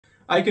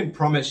I can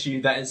promise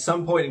you that at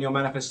some point in your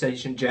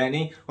manifestation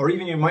journey, or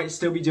even you might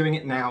still be doing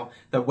it now,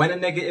 that when a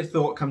negative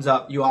thought comes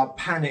up, you are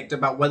panicked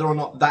about whether or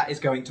not that is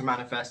going to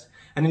manifest.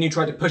 And then you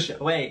try to push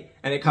it away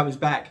and it comes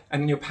back.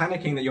 And then you're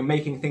panicking that you're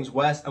making things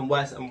worse and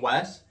worse and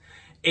worse.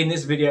 In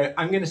this video,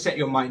 I'm going to set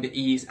your mind at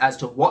ease as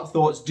to what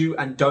thoughts do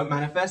and don't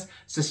manifest,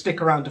 so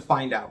stick around to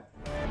find out.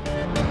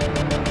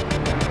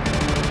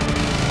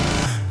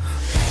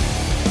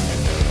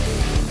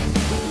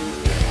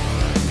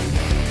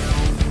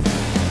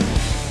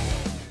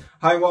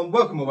 Hi everyone,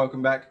 welcome or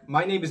welcome back.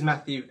 My name is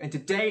Matthew and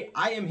today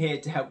I am here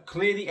to help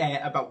clear the air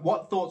about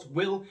what thoughts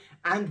will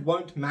and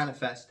won't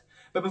manifest.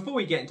 But before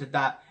we get into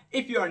that,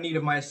 if you are in need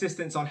of my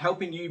assistance on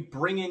helping you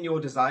bring in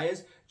your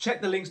desires,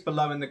 check the links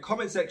below in the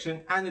comment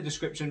section and the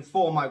description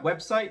for my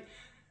website.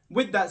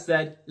 With that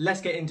said,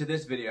 let's get into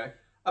this video.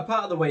 A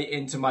part of the way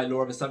into my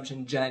law of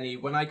assumption journey,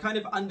 when I kind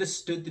of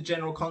understood the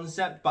general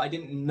concept, but I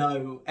didn't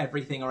know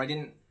everything or I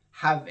didn't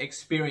have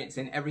experience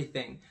in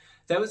everything,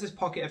 there was this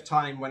pocket of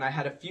time when I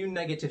had a few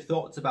negative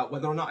thoughts about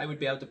whether or not I would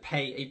be able to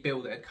pay a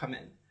bill that had come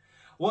in.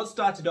 What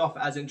started off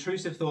as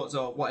intrusive thoughts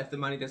of what if the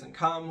money doesn't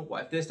come,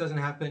 what if this doesn't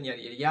happen,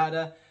 yada yada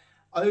yada.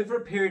 Over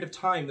a period of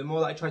time, the more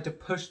that I tried to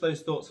push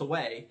those thoughts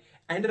away,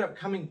 ended up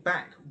coming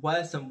back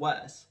worse and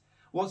worse.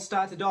 What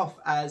started off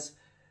as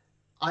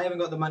I haven't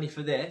got the money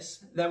for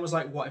this, then was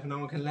like, what if no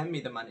one can lend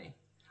me the money?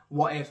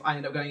 What if I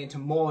end up going into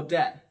more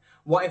debt?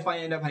 What if I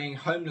end up being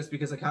homeless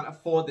because I can't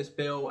afford this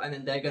bill and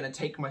then they're going to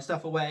take my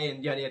stuff away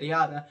and yada yada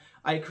yada?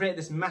 I create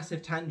this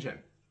massive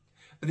tangent.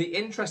 But the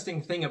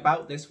interesting thing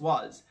about this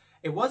was,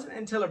 it wasn't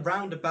until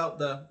around about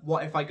the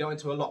what if I go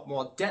into a lot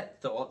more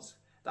debt thoughts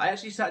that I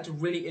actually started to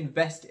really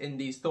invest in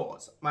these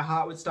thoughts. My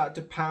heart would start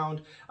to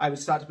pound. I would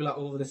start to be like,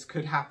 oh, this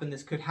could happen,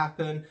 this could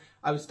happen.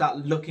 I would start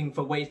looking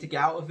for ways to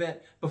get out of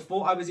it.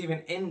 Before I was even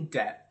in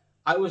debt,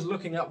 I was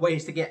looking at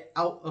ways to get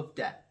out of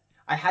debt.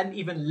 I hadn't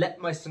even let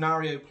my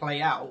scenario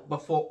play out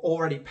before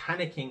already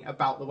panicking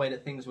about the way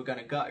that things were going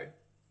to go.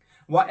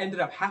 What ended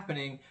up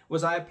happening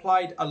was I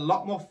applied a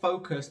lot more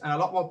focus and a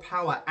lot more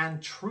power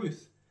and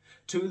truth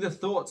to the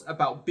thoughts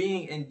about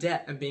being in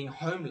debt and being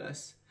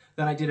homeless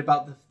than I did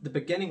about the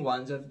beginning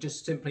ones of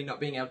just simply not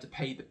being able to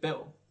pay the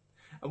bill.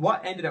 And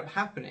what ended up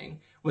happening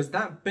was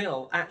that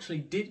bill actually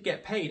did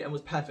get paid and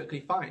was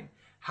perfectly fine.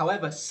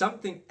 However,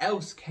 something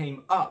else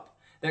came up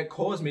that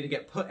caused me to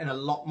get put in a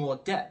lot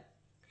more debt.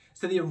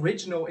 So the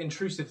original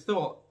intrusive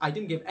thought I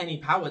didn't give any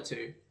power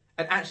to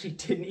and actually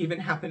didn't even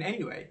happen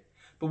anyway.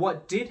 But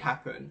what did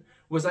happen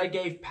was I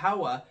gave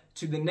power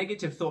to the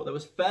negative thought that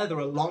was further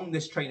along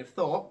this train of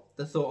thought,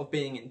 the thought of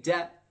being in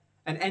debt,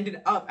 and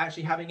ended up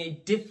actually having a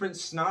different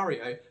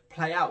scenario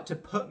play out to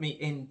put me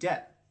in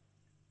debt.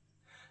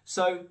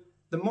 So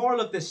the moral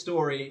of this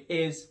story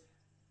is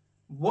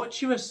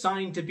what you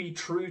assign to be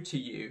true to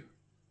you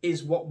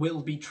is what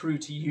will be true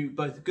to you,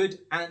 both good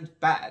and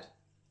bad.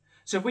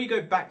 So if we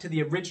go back to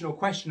the original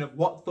question of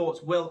what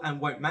thoughts will and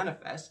won't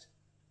manifest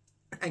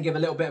and give a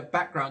little bit of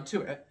background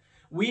to it,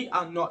 we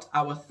are not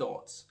our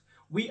thoughts.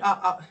 We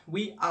are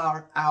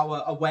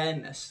our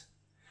awareness.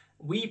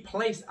 We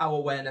place our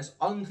awareness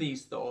on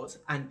these thoughts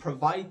and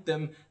provide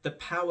them the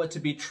power to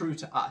be true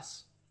to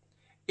us.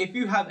 If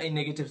you have a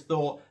negative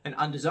thought, an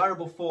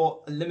undesirable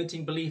thought, a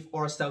limiting belief,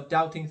 or a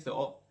self-doubting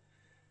thought,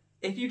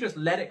 if you just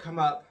let it come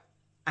up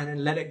and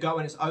then let it go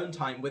in its own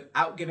time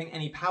without giving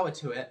any power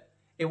to it,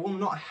 it will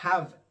not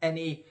have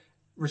any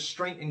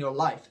restraint in your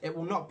life. It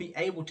will not be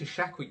able to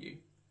shackle you.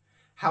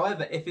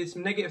 However, if this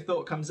negative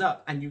thought comes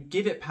up and you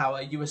give it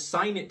power, you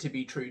assign it to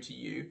be true to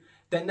you,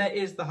 then there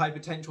is the high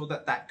potential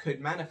that that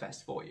could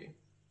manifest for you.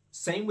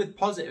 Same with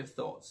positive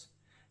thoughts.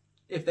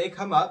 If they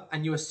come up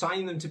and you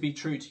assign them to be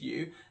true to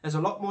you, there's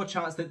a lot more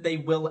chance that they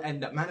will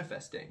end up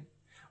manifesting.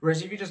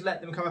 Whereas if you just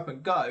let them come up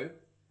and go,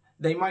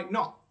 they might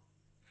not.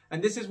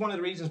 And this is one of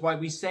the reasons why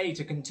we say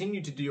to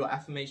continue to do your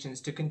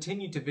affirmations, to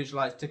continue to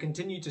visualize, to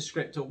continue to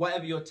script, or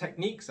whatever your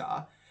techniques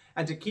are,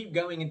 and to keep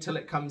going until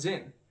it comes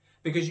in.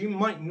 Because you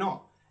might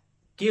not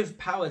give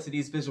power to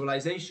these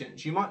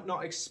visualizations. You might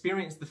not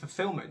experience the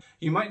fulfillment.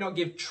 You might not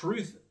give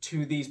truth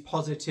to these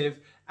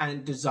positive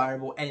and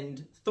desirable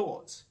end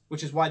thoughts,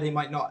 which is why they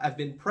might not have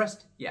been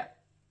pressed yet.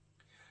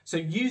 So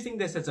using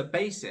this as a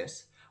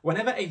basis,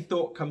 whenever a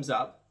thought comes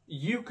up,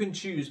 you can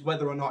choose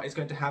whether or not it's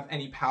going to have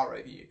any power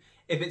over you.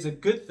 If it's a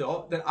good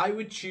thought, then I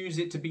would choose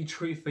it to be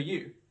true for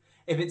you.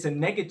 If it's a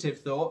negative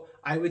thought,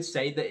 I would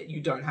say that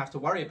you don't have to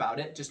worry about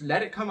it. Just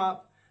let it come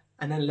up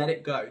and then let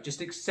it go.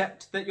 Just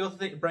accept that your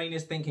brain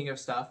is thinking of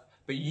stuff,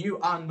 but you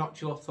are not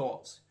your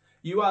thoughts.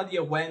 You are the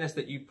awareness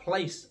that you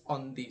place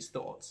on these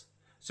thoughts.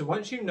 So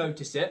once you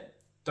notice it,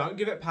 don't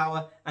give it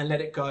power and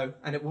let it go,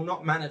 and it will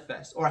not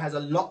manifest, or it has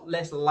a lot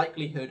less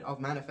likelihood of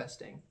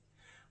manifesting.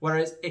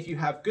 Whereas if you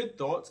have good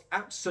thoughts,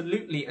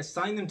 absolutely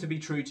assign them to be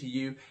true to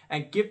you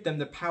and give them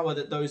the power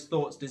that those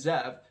thoughts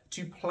deserve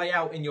to play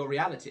out in your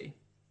reality.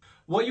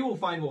 What you will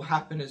find will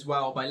happen as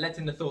well by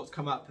letting the thoughts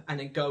come up and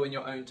then go in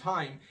your own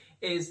time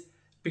is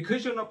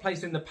because you're not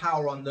placing the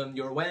power on them,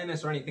 your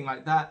awareness or anything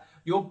like that,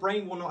 your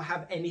brain will not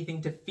have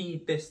anything to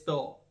feed this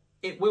thought.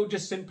 It will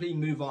just simply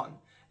move on.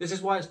 This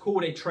is why it's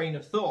called a train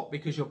of thought,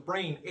 because your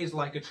brain is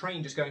like a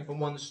train just going from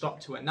one stop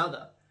to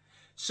another.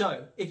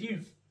 So if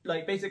you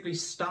basically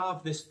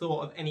starve this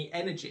thought of any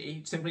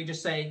energy, simply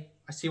just say,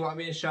 I see what I'm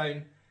being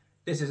shown,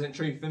 this isn't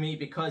true for me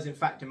because in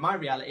fact in my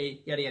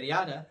reality, yada yada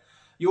yada,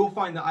 you'll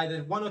find that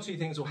either one or two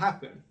things will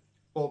happen,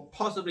 or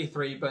possibly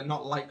three, but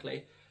not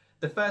likely.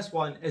 The first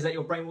one is that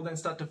your brain will then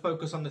start to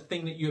focus on the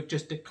thing that you have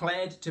just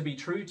declared to be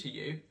true to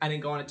you and then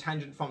go on a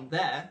tangent from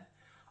there,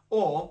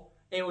 or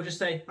it will just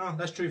say, oh,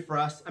 that's true for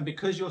us, and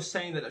because you're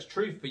saying that that's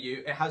true for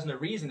you, it has no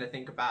reason to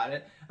think about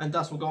it, and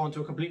thus will go on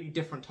to a completely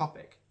different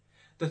topic.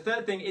 The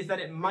third thing is that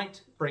it might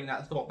bring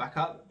that thought back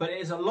up, but it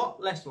is a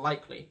lot less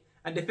likely,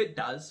 and if it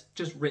does,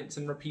 just rinse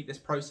and repeat this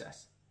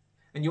process.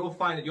 And you'll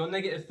find that your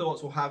negative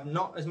thoughts will have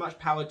not as much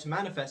power to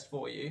manifest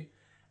for you,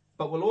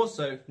 but will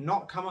also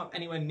not come up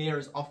anywhere near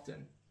as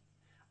often.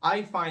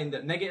 I find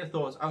that negative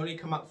thoughts only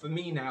come up for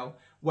me now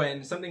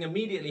when something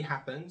immediately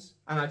happens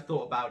and I've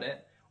thought about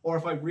it, or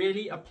if I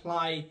really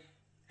apply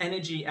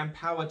energy and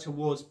power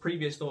towards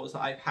previous thoughts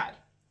that I've had.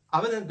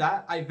 Other than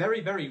that, I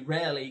very, very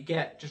rarely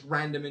get just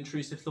random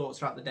intrusive thoughts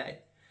throughout the day.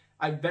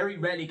 I very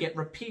rarely get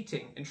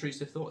repeating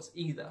intrusive thoughts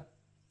either.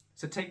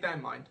 So take that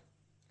in mind.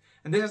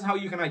 And this is how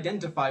you can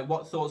identify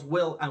what thoughts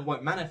will and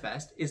won't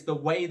manifest, is the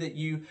way that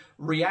you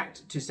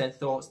react to said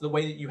thoughts, the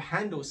way that you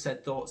handle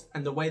said thoughts,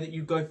 and the way that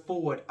you go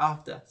forward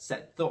after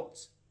said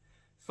thoughts.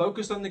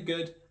 Focus on the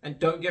good and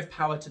don't give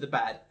power to the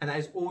bad, and that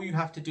is all you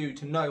have to do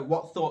to know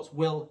what thoughts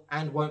will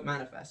and won't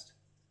manifest.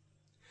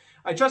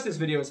 I trust this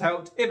video has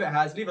helped. If it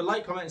has, leave a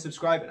like, comment, and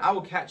subscribe, and I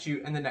will catch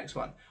you in the next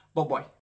one. Bye-bye.